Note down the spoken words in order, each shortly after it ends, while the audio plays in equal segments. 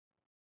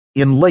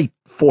In late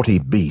 40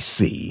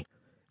 BC,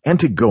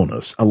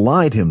 Antigonus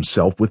allied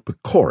himself with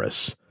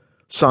Pacorus,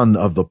 son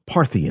of the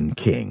Parthian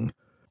king,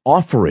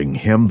 offering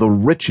him the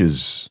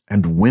riches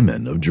and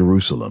women of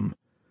Jerusalem.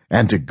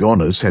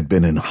 Antigonus had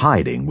been in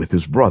hiding with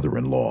his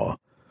brother-in-law,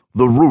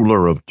 the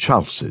ruler of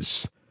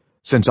Chalcis,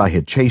 since I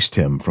had chased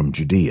him from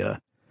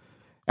Judea.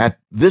 At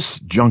this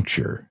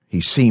juncture, he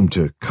seemed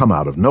to come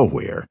out of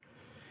nowhere.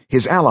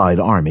 His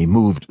allied army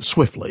moved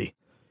swiftly,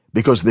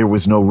 because there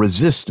was no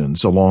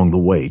resistance along the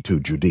way to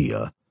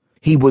Judea.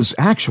 He was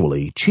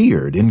actually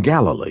cheered in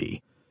Galilee.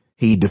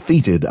 He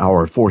defeated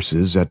our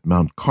forces at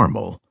Mount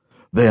Carmel.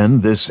 Then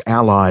this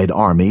allied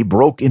army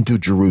broke into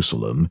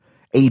Jerusalem,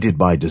 aided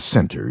by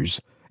dissenters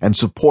and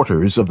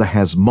supporters of the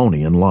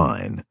Hasmonean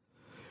line.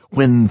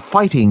 When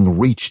fighting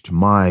reached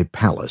my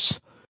palace,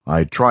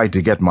 I tried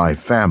to get my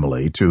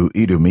family to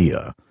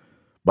Idumea,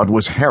 but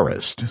was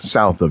harassed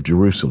south of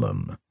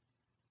Jerusalem.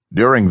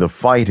 During the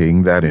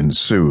fighting that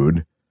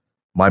ensued,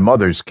 my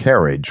mother's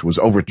carriage was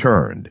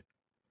overturned.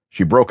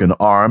 She broke an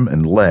arm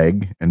and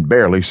leg and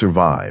barely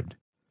survived.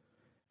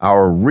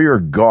 Our rear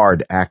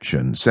guard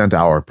action sent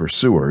our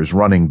pursuers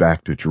running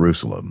back to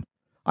Jerusalem.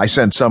 I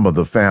sent some of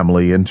the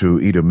family into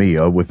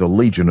Idumea with a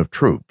legion of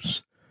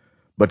troops,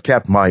 but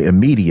kept my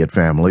immediate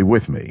family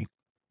with me.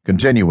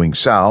 Continuing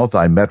south,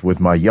 I met with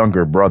my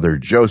younger brother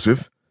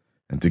Joseph,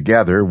 and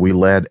together we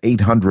led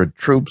 800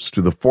 troops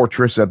to the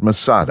fortress at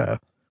Masada,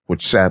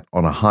 which sat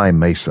on a high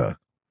mesa.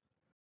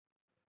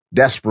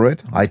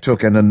 Desperate, I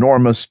took an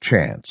enormous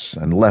chance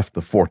and left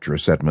the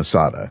fortress at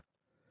Masada.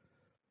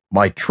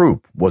 My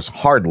troop was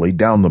hardly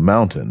down the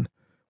mountain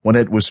when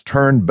it was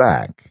turned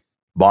back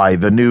by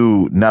the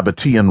new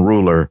Nabatean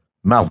ruler,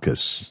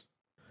 Malchus.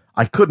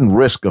 I couldn't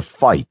risk a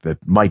fight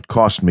that might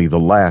cost me the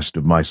last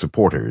of my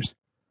supporters.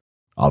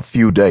 A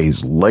few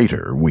days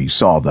later, we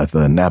saw that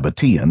the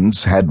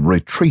Nabateans had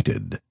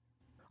retreated.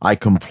 I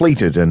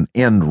completed an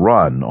end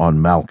run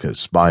on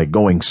Malchus by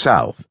going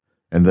south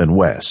and then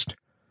west.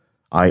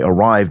 I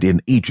arrived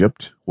in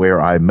Egypt,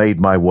 where I made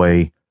my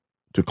way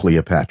to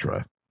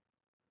Cleopatra.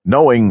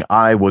 Knowing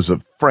I was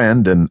a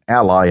friend and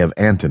ally of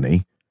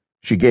Antony,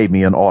 she gave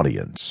me an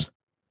audience.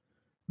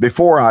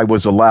 Before I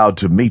was allowed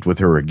to meet with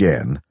her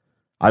again,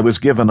 I was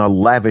given a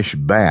lavish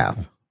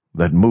bath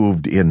that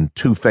moved in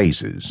 2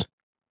 phases.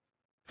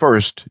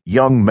 First,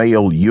 young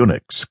male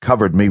eunuchs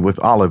covered me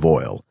with olive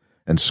oil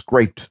and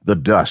scraped the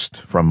dust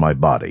from my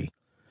body.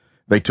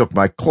 They took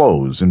my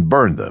clothes and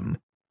burned them.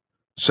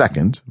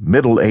 Second,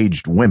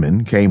 middle-aged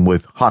women came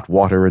with hot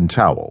water and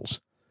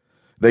towels.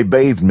 They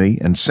bathed me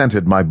and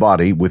scented my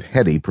body with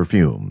heady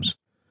perfumes.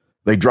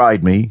 They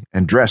dried me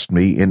and dressed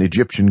me in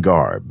Egyptian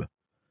garb.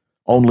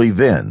 Only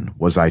then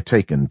was I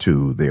taken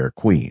to their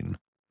queen.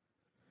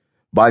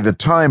 By the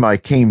time I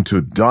came to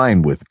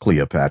dine with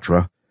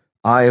Cleopatra,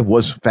 I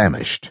was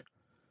famished,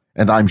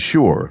 and I'm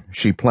sure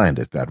she planned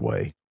it that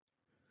way.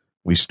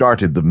 We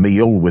started the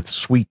meal with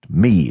sweet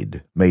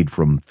mead made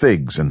from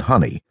figs and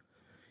honey.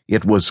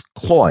 It was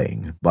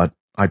cloying, but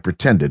I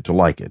pretended to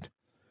like it.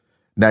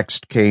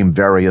 Next came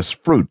various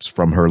fruits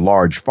from her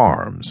large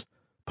farms,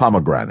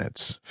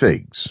 pomegranates,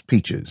 figs,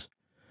 peaches.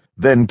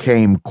 Then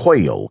came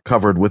quail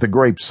covered with a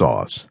grape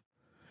sauce.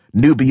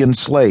 Nubian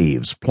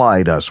slaves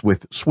plied us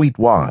with sweet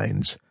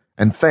wines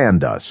and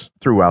fanned us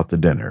throughout the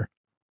dinner.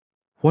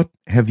 "What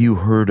have you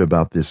heard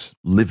about this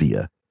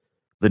Livia,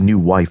 the new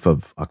wife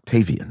of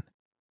Octavian?"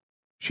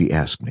 she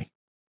asked me.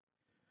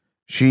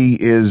 "She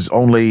is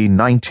only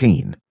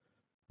 19,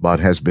 but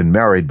has been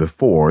married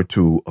before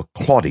to a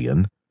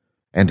Claudian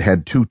and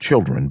had 2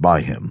 children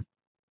by him."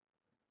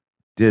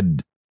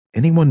 "Did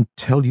anyone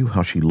tell you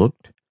how she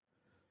looked?"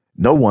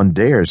 "No one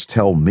dares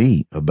tell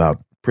me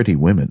about pretty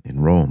women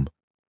in Rome."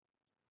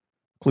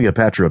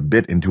 Cleopatra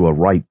bit into a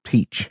ripe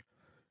peach,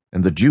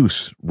 and the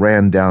juice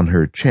ran down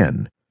her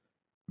chin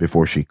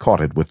before she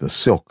caught it with a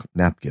silk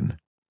napkin.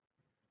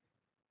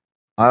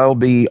 "I'll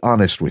be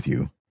honest with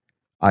you.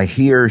 I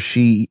hear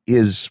she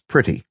is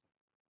pretty,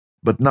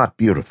 but not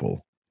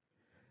beautiful.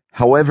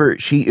 However,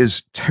 she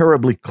is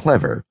terribly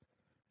clever,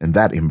 and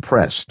that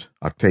impressed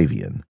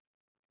Octavian."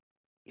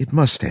 "It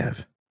must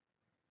have.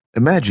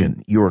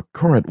 Imagine your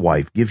current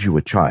wife gives you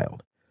a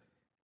child,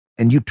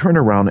 and you turn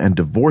around and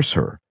divorce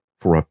her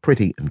for a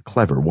pretty and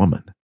clever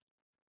woman."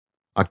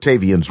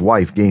 "Octavian's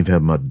wife gave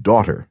him a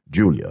daughter,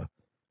 Julia.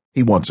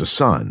 He wants a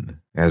son,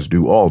 as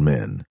do all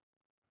men."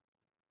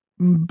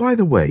 "By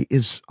the way,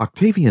 is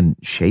Octavian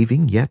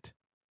shaving yet?"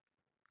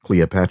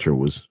 Cleopatra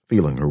was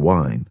feeling her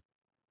wine.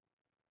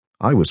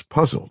 I was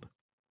puzzled.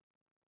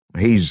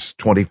 "He's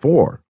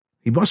 24.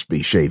 He must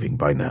be shaving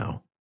by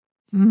now."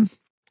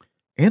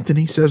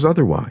 Anthony says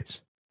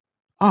otherwise.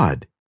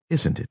 Odd,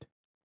 isn't it?"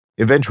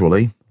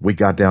 Eventually, we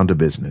got down to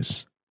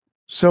business.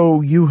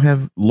 "So you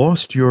have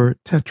lost your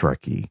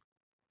tetrarchy?"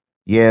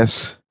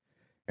 "Yes.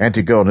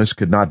 Antigonus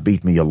could not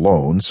beat me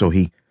alone, so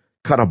he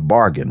cut a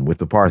bargain with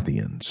the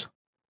Parthians.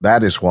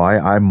 That is why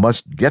I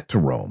must get to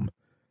Rome,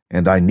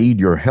 and I need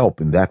your help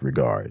in that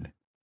regard."